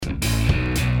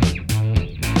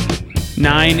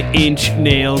9-inch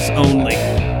nails only.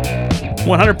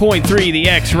 100.3 The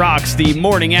X rocks the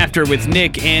morning after with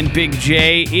Nick and Big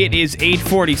J. It is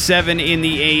 8:47 in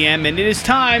the a.m. and it is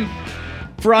time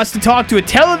for us to talk to a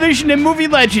television and movie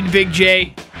legend, Big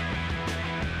J.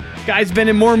 Guy's been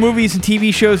in more movies and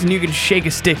TV shows than you can shake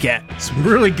a stick at. Some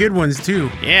really good ones, too.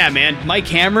 Yeah, man. Mike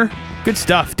Hammer. Good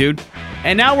stuff, dude.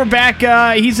 And now we're back.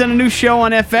 He's on a new show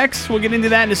on FX. We'll get into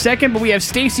that in a second, but we have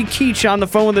Stacy Keach on the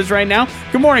phone with us right now.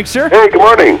 Good morning, sir. Hey, good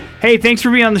morning. Hey, thanks for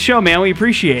being on the show, man. We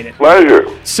appreciate it. Pleasure.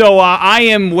 So I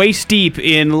am waist deep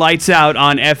in Lights Out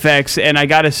on FX, and I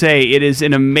got to say, it is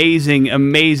an amazing,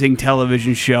 amazing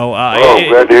television show.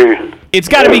 Glad to hear you. It's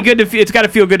got to be good to. It's got to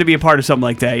feel good to be a part of something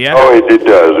like that, yeah. Oh, it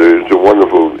does. It's a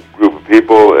wonderful group of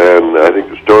people, and I think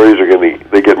the stories are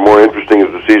they get more interesting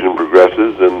as the season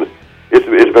progresses, and it's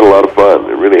been a lot of fun.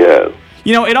 It really has.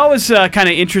 You know, it always kind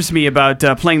of interests me about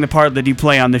playing the part that you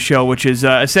play on the show, which is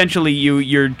essentially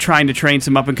you're trying to train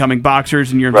some up-and-coming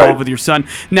boxers, and you're involved with your son.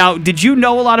 Now, did you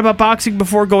know a lot about boxing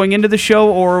before going into the show,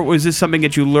 or was this something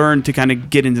that you learned to kind of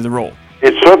get into the role?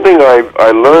 It's something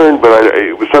I learned, but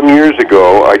it was some years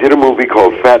ago. I did a movie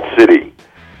called Fat City,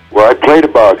 where I played a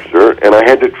boxer, and I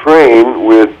had to train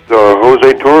with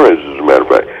Jose Torres, as a matter of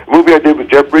fact. A movie I did with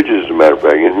Jeff Bridges, as a matter of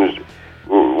fact, and it was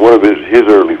one of his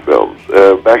early films,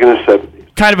 back in the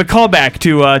 70s. Kind of a callback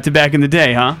to back in the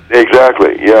day, huh?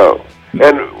 Exactly, yeah.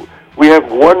 And we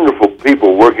have wonderful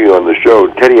people working on the show.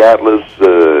 Teddy Atlas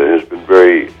has been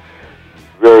very,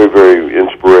 very, very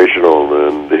inspirational,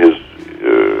 and his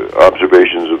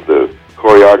observations of the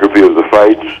choreography of the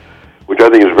fights, which I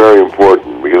think is very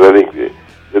important, because I think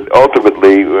that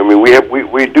ultimately, I mean,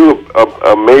 we do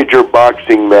a major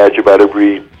boxing match about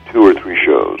every 2 or 3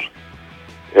 shows,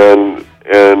 and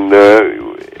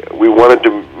we wanted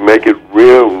to make it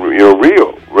real,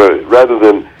 rather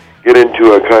than get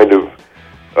into a kind of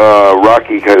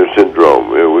Rocky kind of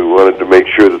syndrome. We wanted to make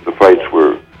sure that the fights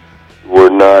were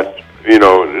not,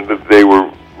 that they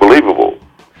were believable.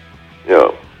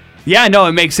 Yeah. Yeah, no,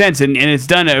 it makes sense, and it's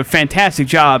done a fantastic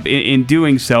job in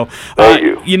doing so. Thank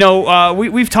you.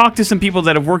 We've talked to some people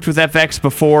that have worked with FX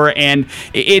before, and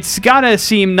it's got to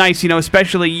seem nice,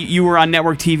 especially you were on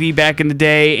network TV back in the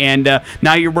day, and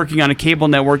now you're working on a cable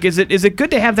network. Is it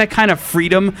good to have that kind of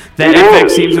freedom that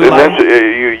FX seems to allow?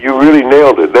 You really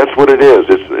nailed it. That's what it is.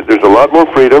 There's a lot more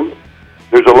freedom.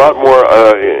 There's a lot more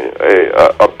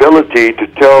ability to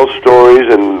tell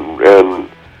stories and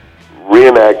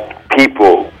reenact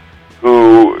people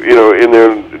who, in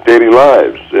their daily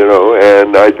lives,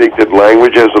 and I think that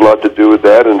language has a lot to do with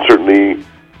that, and certainly,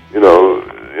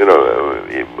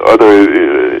 other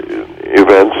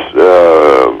events.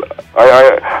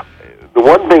 The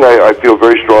one thing I feel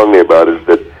very strongly about is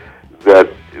that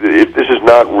this is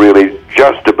not really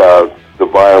just about the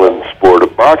violent sport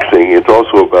of boxing. It's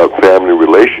also about family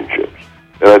relationships,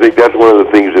 and I think that's one of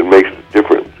the things that makes it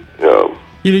different.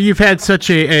 You've had such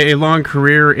a long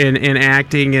career in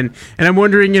acting, and I'm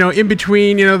wondering, in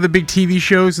between, the big TV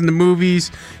shows and the movies,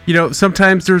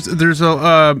 sometimes there's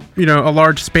a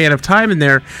large span of time in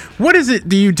there. What is it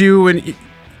do you do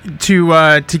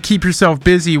to keep yourself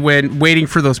busy when waiting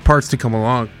for those parts to come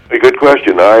along? A good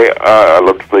question. I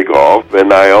love to play golf,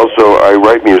 and I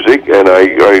write music, and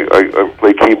I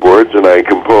play keyboards, and I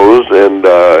compose, and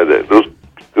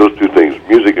those two things,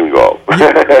 music and golf.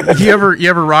 You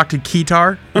ever rocked a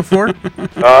keytar before?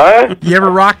 You ever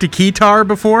rocked a keytar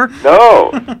before?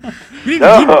 No. You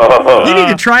need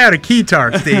to try out a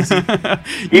keytar, Stacy.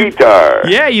 Guitar.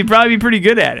 Yeah, you'd probably be pretty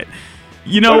good at it.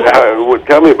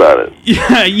 Tell me about it.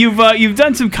 Yeah, you've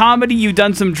done some comedy, you've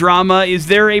done some drama. Is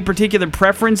there a particular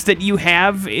preference that you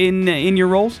have in your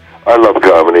roles? I love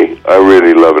comedy. I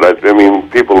really love it. I mean,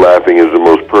 people laughing is the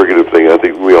most purgative thing. I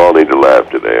think we all need to laugh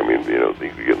today. I mean,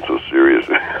 things are getting so serious.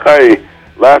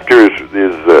 Laughter is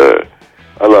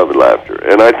I love laughter.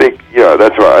 And I think,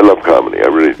 that's why I love comedy. I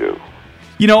really do.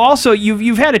 Also,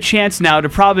 you've had a chance now to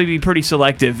probably be pretty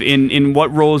selective in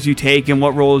what roles you take and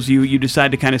what roles you decide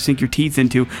to kind of sink your teeth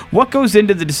into. What goes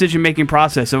into the decision-making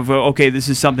process of, okay, this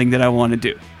is something that I want to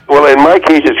do? Well, in my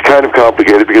case, it's kind of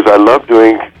complicated because I love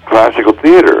doing classical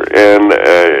theater, and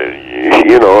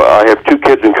I have 2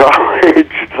 kids in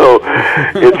college, so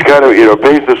it's kind of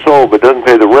pays the soul but doesn't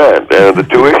pay the rent and the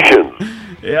tuition.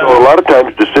 Yeah. So a lot of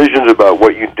times decisions about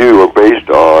what you do are based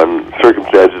on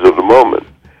circumstances of the moment,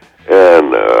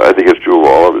 and I think it's true of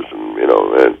all of us.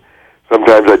 And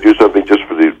sometimes I do something just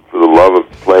for the love of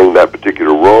playing that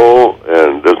particular role,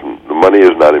 and the money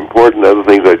is not important. Other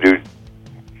things I do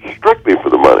strictly for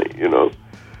the money.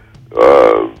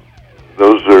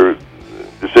 Those are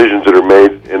decisions that are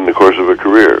made in the course of a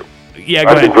career. Yeah,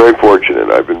 I've been very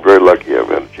fortunate. I've been very lucky. I've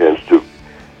had a chance to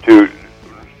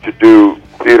do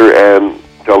theater and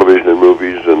television and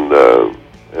movies and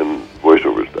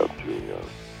voiceover stuff too.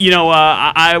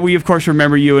 We of course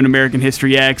remember you in American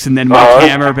History X, and then Mark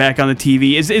Hamill back on the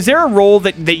TV. Is there a role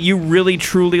that you really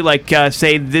truly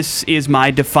say this is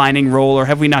my defining role, or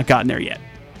have we not gotten there yet?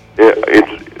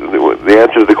 The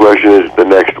answer to the question is the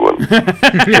next one.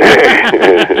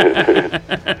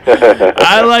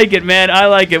 I like it, man. I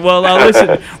like it. Well,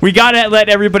 listen, we got to let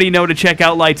everybody know to check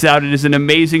out Lights Out. It is an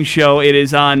amazing show. It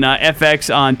is on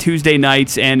FX on Tuesday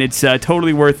nights, and it's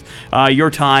totally worth your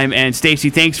time. And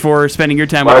Stacy, thanks for spending your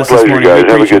time with us this morning. My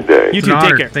pleasure, guys. Have a good day. You too.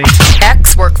 Take care.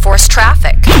 X Workforce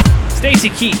Traffic. Stacy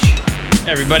Keach,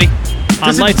 everybody,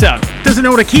 on Lights Out. Doesn't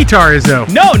know what a keytar is, though.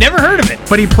 No, never heard of it.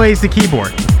 But he plays the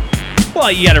keyboard. Well,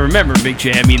 you got to remember, Big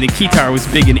J, I mean, the keytar was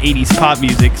big in 80s pop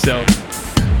music, so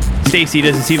Stacy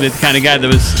doesn't seem like the kind of guy that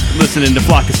was listening to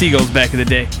Flock of Seagulls back in the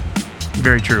day.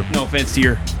 Very true. No offense to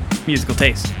your musical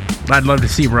taste. I'd love to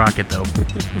see Rocket, though.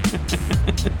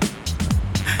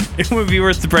 It would be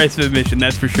worth the price of admission,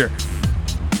 that's for sure.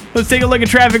 Let's take a look at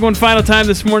traffic one final time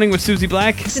this morning with Susie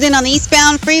Black. Accident on the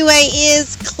eastbound freeway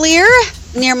is clear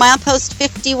near milepost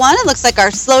 51. It looks like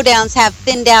our slowdowns have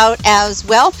thinned out as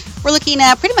well. We're looking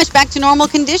at pretty much back to normal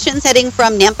conditions heading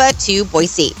from Nampa to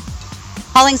Boise.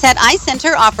 Hollingshead Eye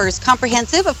Center offers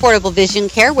comprehensive, affordable vision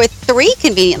care with 3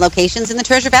 convenient locations in the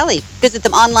Treasure Valley. Visit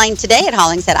them online today at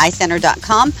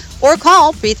hollingsheadeyecenter.com or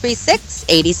call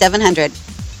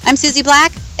 336-8700. I'm Susie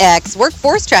Black, X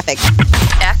Workforce Traffic.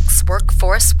 X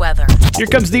Workforce Weather. Here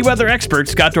comes the weather expert,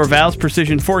 Scott Dorval's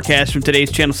precision forecast from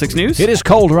today's Channel 6 News. It is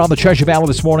cold around the Treasure Valley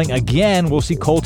this morning. Again, we'll see cold